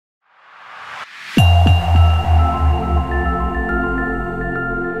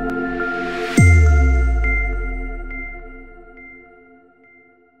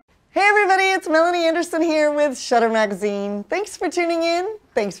Anderson here with Shutter Magazine. Thanks for tuning in.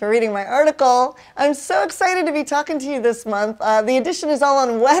 Thanks for reading my article. I'm so excited to be talking to you this month. The edition is all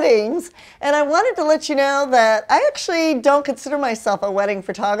on weddings, and I wanted to let you know that I actually don't consider myself a wedding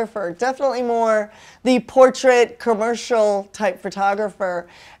photographer, definitely more the portrait, commercial type photographer.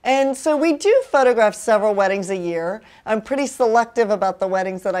 And so we do photograph several weddings a year. I'm pretty selective about the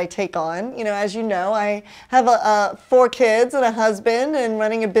weddings that I take on. You know, as you know, I have 4 kids and a husband and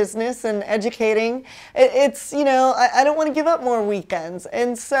running a business and educating. It's, you know, I don't want to give up more weekends.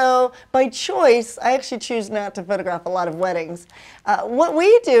 And so by choice, I actually choose not to photograph a lot of weddings. What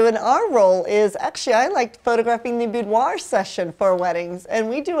we do in our role is actually I like photographing the boudoir session for weddings, and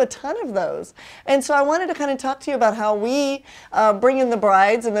we do a ton of those. And so I wanted to kind of talk to you about how we bring in the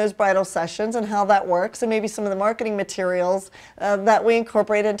brides in those bridal sessions and how that works, and maybe some of the marketing materials that we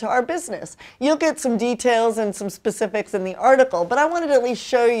incorporate into our business. You'll get some details and some specifics in the article, but I wanted to at least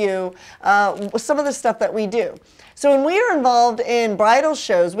show you some of the stuff that we do. So when we are involved in bridal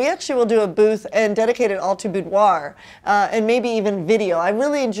shows, we actually will do a booth and dedicate it all to boudoir and maybe even video. I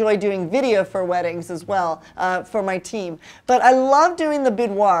really enjoy doing video for weddings as well for my team. But I love doing the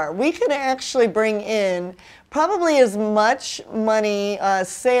boudoir. We can actually bring in probably as much money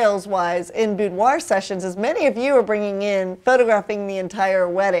sales-wise in boudoir sessions as many of you are bringing in photographing the entire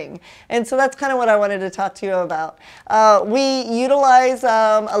wedding. And so that's kind of what I wanted to talk to you about. We utilize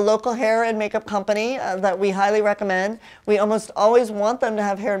a local hair and makeup company that we highly recommend. We almost always want them to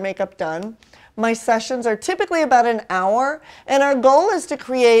have hair and makeup done. My sessions are typically about an hour, and our goal is to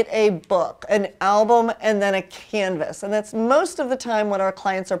create a book, an album, and then a canvas. And that's most of the time what our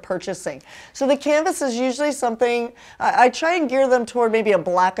clients are purchasing. So the canvas is usually something, I try and gear them toward maybe a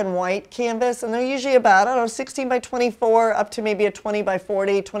black and white canvas, and they're usually about, I don't know, 16 by 24 up to maybe a 20 by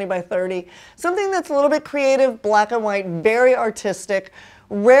 40, 20 by 30. Something that's a little bit creative, black and white, very artistic.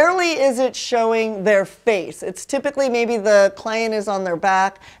 Rarely is it showing their face. It's typically maybe the client is on their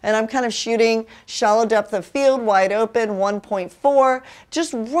back, and I'm kind of shooting shallow depth of field, wide open, 1.4,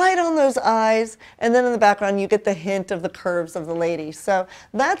 just right on those eyes, and then in the background you get the hint of the curves of the lady. So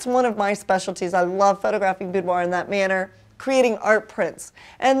that's one of my specialties. I love photographing boudoir in that manner, creating art prints.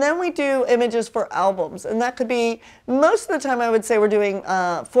 And then we do images for albums, and that could be, most of the time I would say we're doing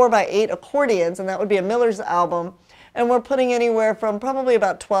 4x8 accordions, and that would be a Miller's album. And we're putting anywhere from probably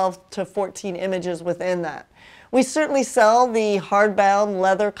about 12 to 14 images within that. We certainly sell the hardbound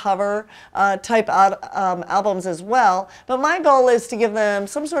leather cover type albums as well, but my goal is to give them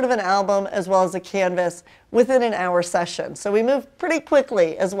some sort of an album as well as a canvas within an hour session. So we move pretty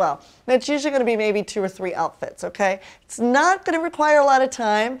quickly as well. And it's usually going to be maybe 2 or 3 outfits, okay? It's not going to require a lot of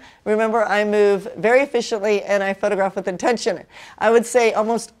time. Remember, I move very efficiently and I photograph with intention. I would say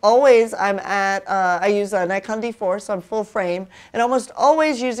almost always I'm at, I use a Nikon D4, so I'm full frame, and almost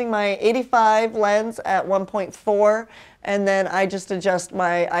always using my 85 lens at 1.4, and then I just adjust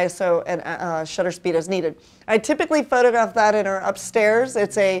my ISO and shutter speed as needed. I typically photograph that in our upstairs.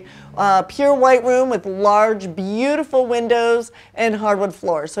 It's a pure white room with large, beautiful windows and hardwood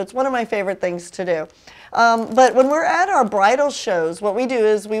floors. So it's one of my favorite things to do. But when we're at our bridal shows, what we do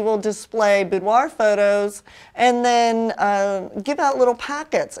is we will display boudoir photos and then give out little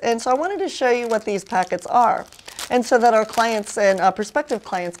packets. And so I wanted to show you what these packets are, and so that our clients and prospective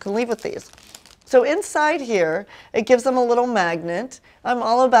clients can leave with these. So inside here, it gives them a little magnet. I'm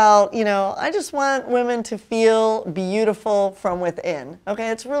all about, you know, I just want women to feel beautiful from within. Okay,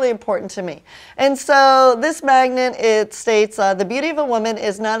 it's really important to me. And so this magnet, it states, the beauty of a woman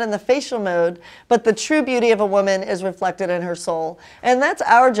is not in the facial mode, but the true beauty of a woman is reflected in her soul. And that's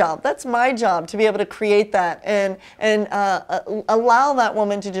our job. That's my job, to be able to create that and allow that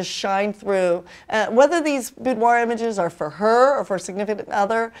woman to just shine through. Whether these boudoir images are for her or for a significant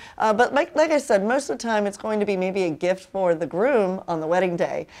other, but like I said, most of the time it's going to be maybe a gift for the groom on the wedding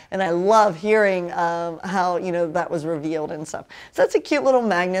day, and I love hearing how, you know, that was revealed and stuff. So that's a cute little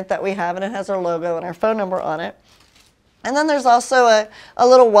magnet that we have, and it has our logo and our phone number on it. And then there's also a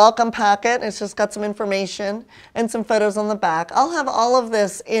little welcome packet. It's just got some information and some photos on the back. I'll have all of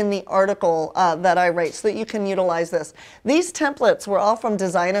this in the article that I write so that you can utilize this. These templates were all from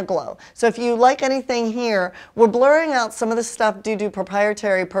Design-A-Glow. So if you like anything here, we're blurring out some of the stuff due to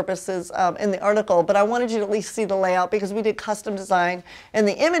proprietary purposes in the article, but I wanted you to at least see the layout because we did custom design and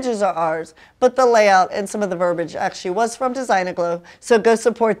the images are ours, but the layout and some of the verbiage actually was from Design-A-Glow. So go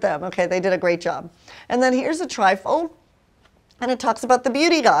support them. Okay, they did a great job. And then here's a trifold. And it talks about the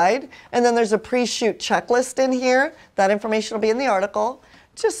beauty guide, and then there's a pre-shoot checklist in here. That information will be in the article.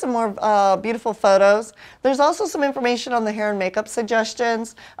 just some more beautiful photos. There's also some information on the hair and makeup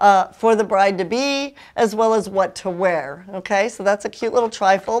suggestions for the bride-to-be, as well as what to wear. Okay, so that's a cute little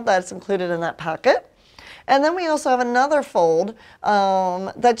trifold that's included in that packet. And then we also have another fold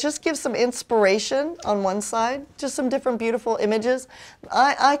that just gives some inspiration on one side, just some different beautiful images.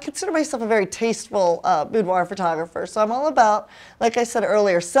 I consider myself a very tasteful boudoir photographer, so I'm all about, like I said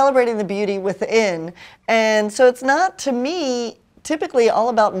earlier, celebrating the beauty within. And so it's not, to me, typically all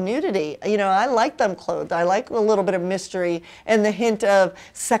about nudity. You know, I like them clothed. I like a little bit of mystery and the hint of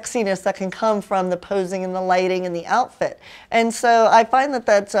sexiness that can come from the posing and the lighting and the outfit. And so I find that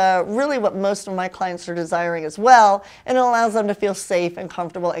that's really what most of my clients are desiring as well, and it allows them to feel safe and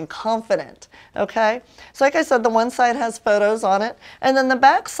comfortable and confident. Okay? So like I said, the one side has photos on it, and then the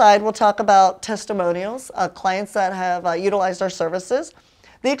back side will talk about testimonials, clients that have utilized our services,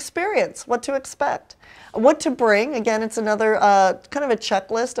 the experience, what to expect, what to bring. Again, it's another kind of a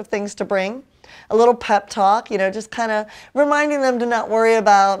checklist of things to bring. A little pep talk, you know, just kind of reminding them to not worry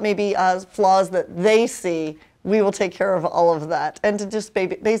about maybe flaws that they see. We will take care of all of that, and to just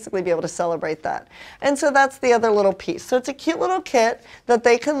basically be able to celebrate that. And so that's the other little piece. So it's a cute little kit that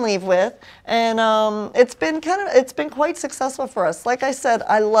they can leave with, and it's been quite successful for us. Like I said,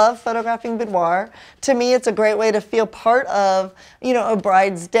 I love photographing boudoir. To me, it's a great way to feel part of, you know, a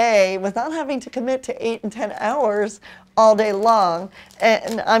bride's day without having to commit to 8 and 10 hours all day long,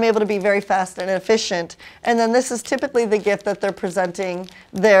 and I'm able to be very fast and efficient. And then this is typically the gift that they're presenting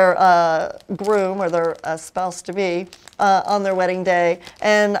their groom or their spouse-to-be on their wedding day.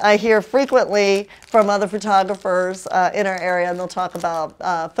 And I hear frequently from other photographers in our area, and they'll talk about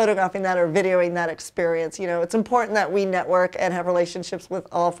photographing that or videoing that experience. You know, it's important that we network and have relationships with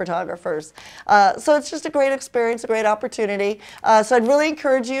all photographers. So it's just a great experience, a great opportunity. So I'd really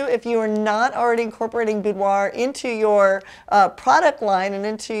encourage you, if you are not already incorporating boudoir into your product line and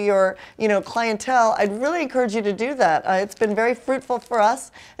into your, you know, clientele, I'd really encourage you to do that. It's been very fruitful for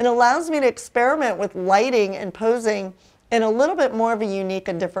us, and allows me to experiment with lighting and posing in a little bit more of a unique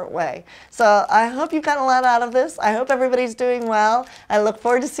and different way. So I hope you got a lot out of this. I hope everybody's doing well. I look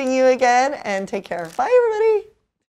forward to seeing you again, and take care. Bye, everybody.